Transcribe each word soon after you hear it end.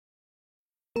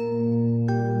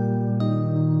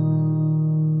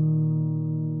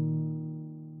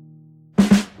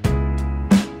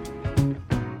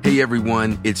Hey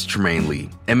everyone, it's Tremaine Lee,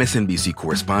 MSNBC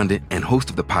correspondent and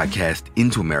host of the podcast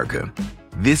Into America.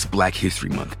 This Black History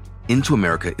Month, Into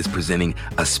America is presenting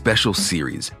a special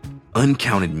series,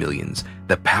 Uncounted Millions,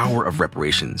 The Power of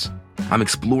Reparations. I'm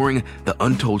exploring the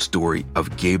untold story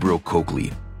of Gabriel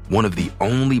Coakley, one of the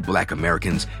only Black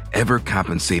Americans ever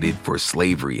compensated for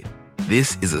slavery.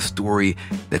 This is a story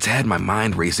that's had my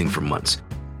mind racing for months,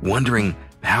 wondering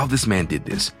how this man did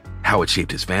this, how it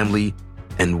shaped his family,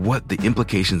 and what the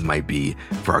implications might be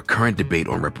for our current debate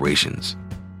on reparations.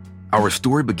 Our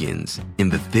story begins in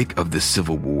the thick of the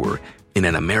Civil War, in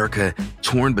an America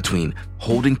torn between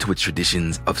holding to its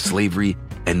traditions of slavery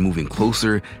and moving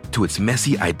closer to its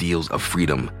messy ideals of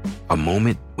freedom, a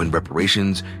moment when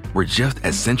reparations were just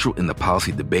as central in the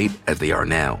policy debate as they are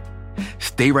now.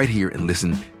 Stay right here and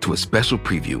listen to a special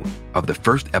preview of the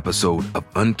first episode of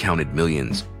Uncounted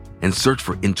Millions, and search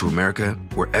for Into America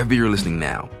wherever you're listening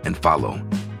now and follow.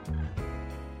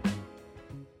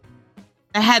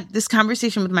 I had this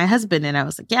conversation with my husband and I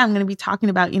was like, yeah, I'm going to be talking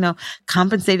about,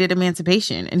 compensated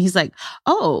emancipation. And he's like,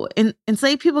 oh,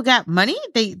 enslaved people got money?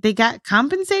 They got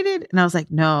compensated? And I was like,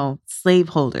 no,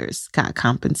 slaveholders got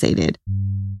compensated.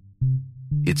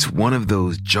 It's one of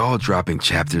those jaw-dropping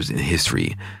chapters in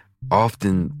history,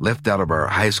 often left out of our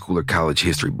high school or college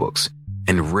history books,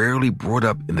 and rarely brought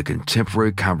up in the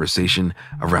contemporary conversation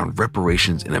around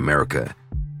reparations in America.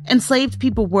 Enslaved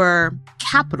people were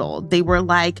capital. They were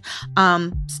like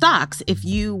stocks. If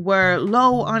you were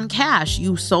low on cash,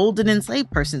 you sold an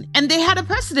enslaved person. And they had a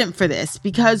precedent for this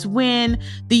because when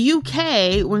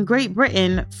when Great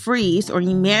Britain frees or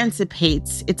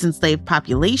emancipates its enslaved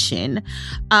population,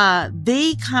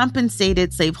 they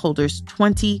compensated slaveholders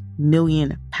 20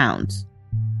 million pounds.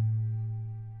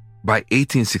 By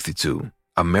 1862,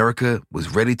 America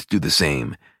was ready to do the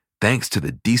same, thanks to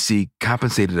the D.C.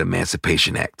 Compensated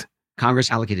Emancipation Act.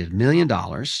 Congress allocated $1 million,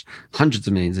 hundreds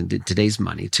of millions in today's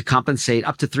money, to compensate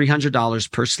up to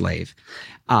 $300 per slave.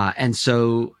 And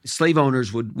so slave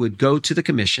owners would go to the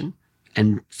commission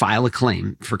and file a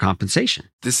claim for compensation.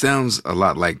 This sounds a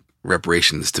lot like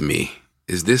reparations to me.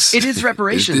 It is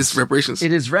reparations. Is this reparations?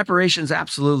 It is reparations,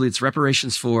 absolutely. It's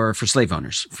reparations for slave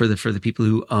owners, for the people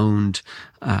who owned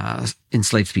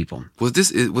enslaved people. Was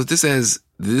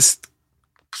this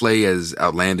play as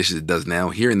outlandish as it does now?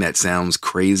 Hearing that sounds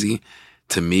crazy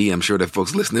to me. I'm sure that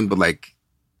folks listening, but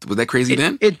was that crazy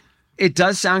then? It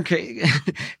does sound crazy.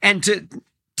 And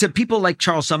to people like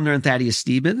Charles Sumner and Thaddeus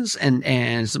Stevens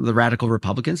and some of the radical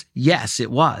Republicans, yes,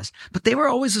 it was. But they were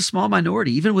always a small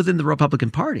minority, even within the Republican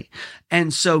Party.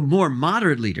 And so more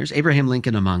moderate leaders, Abraham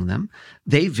Lincoln among them,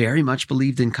 they very much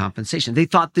believed in compensation. They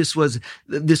thought this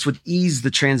would ease the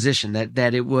transition,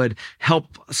 that it would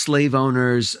help slave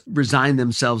owners resign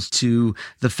themselves to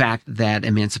the fact that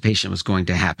emancipation was going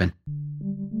to happen.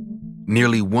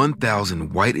 Nearly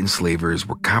 1,000 white enslavers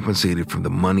were compensated from the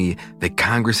money that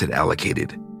Congress had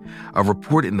allocated. A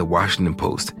report in the Washington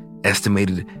Post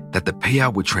estimated that the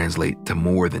payout would translate to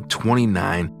more than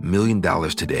 $29 million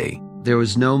today. There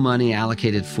was no money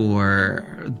allocated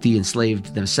for the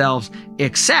enslaved themselves,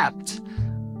 except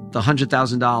the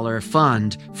 $100,000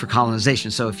 fund for colonization.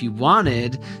 So if you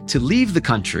wanted to leave the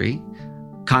country,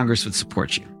 Congress would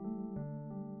support you.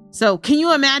 So can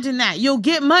you imagine that? You'll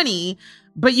get money,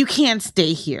 but you can't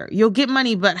stay here. You'll get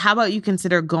money, but how about you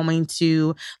consider going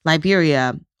to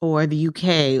Liberia or the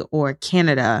UK or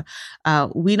Canada?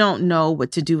 We don't know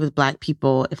what to do with Black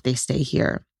people if they stay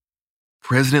here.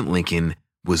 President Lincoln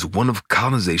was one of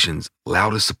colonization's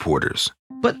loudest supporters.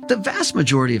 But the vast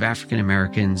majority of African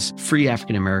Americans, free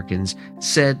African Americans,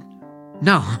 said,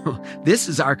 no, this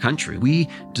is our country. We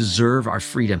deserve our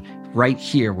freedom right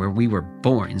here where we were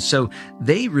born. So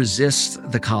they resist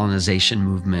the colonization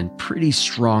movement pretty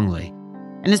strongly.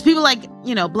 And it's people like,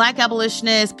 Black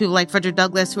abolitionists, people like Frederick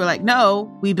Douglass who are like,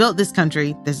 no, we built this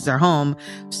country. This is our home.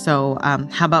 So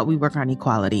how about we work on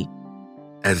equality?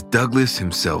 As Douglass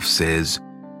himself says,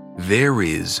 there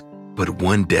is but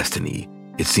one destiny,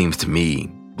 it seems to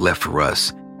me, left for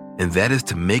us, and that is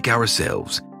to make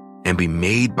ourselves and be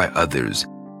made by others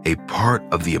a part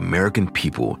of the American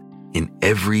people in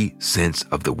every sense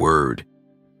of the word.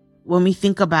 When we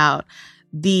think about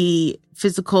the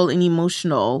physical and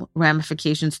emotional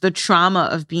ramifications, the trauma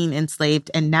of being enslaved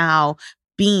and now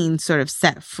being sort of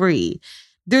set free,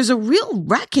 there's a real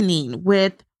reckoning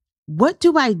with, what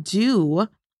do I do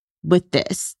with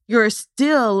this? You're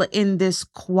still in this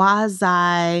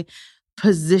quasi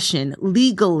position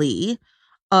legally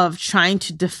of trying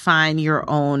to define your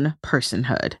own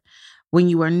personhood when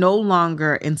you are no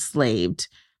longer enslaved,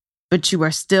 but you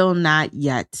are still not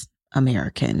yet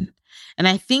American. And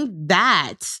I think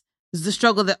that is the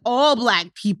struggle that all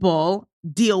Black people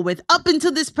deal with up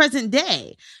until this present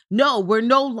day. No, we're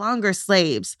no longer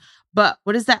slaves. But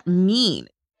what does that mean?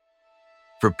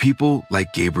 For people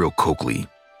like Gabriel Coakley,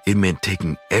 it meant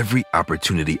taking every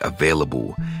opportunity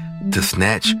available to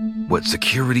snatch what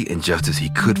security and justice he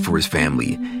could for his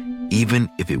family, even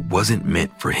if it wasn't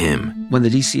meant for him. When the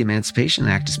D.C. Emancipation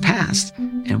Act is passed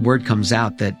and word comes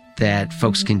out that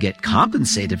folks can get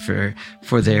compensated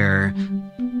for their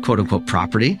quote-unquote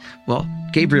property, well,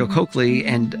 Gabriel Coakley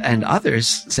and others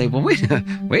say, well, wait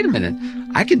a minute,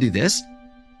 I can do this.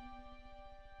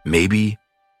 Maybe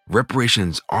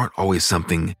reparations aren't always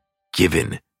something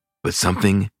given, but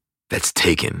something that's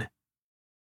taken.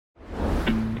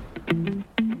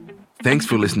 Thanks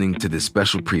for listening to this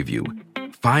special preview.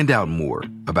 Find out more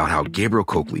about how Gabriel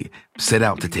Coakley set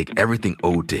out to take everything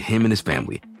owed to him and his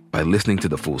family by listening to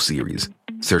the full series.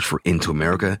 Search for Into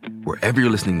America wherever you're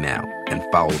listening now and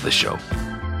follow the show.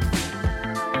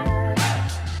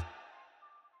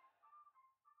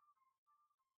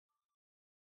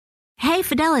 Hey,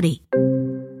 Fidelity.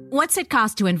 What's it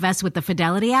cost to invest with the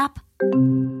Fidelity app?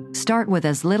 Start with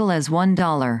as little as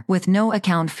 $1 with no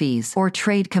account fees or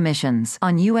trade commissions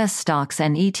on U.S. stocks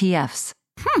and ETFs.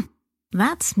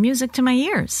 That's music to my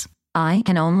ears. I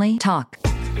can only talk.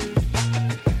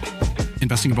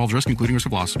 Investing involves risk, including risk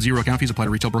of loss. Zero account fees apply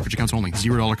to retail brokerage accounts only.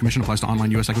 $0 commission applies to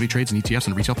online U.S. equity trades and ETFs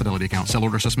and retail Fidelity account. Sell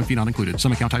order assessment fee not included.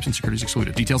 Some account types and securities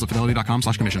excluded. Details at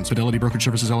fidelity.com/commissions. Fidelity Brokerage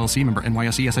Services, LLC, member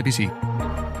NYSE,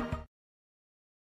 SIPC.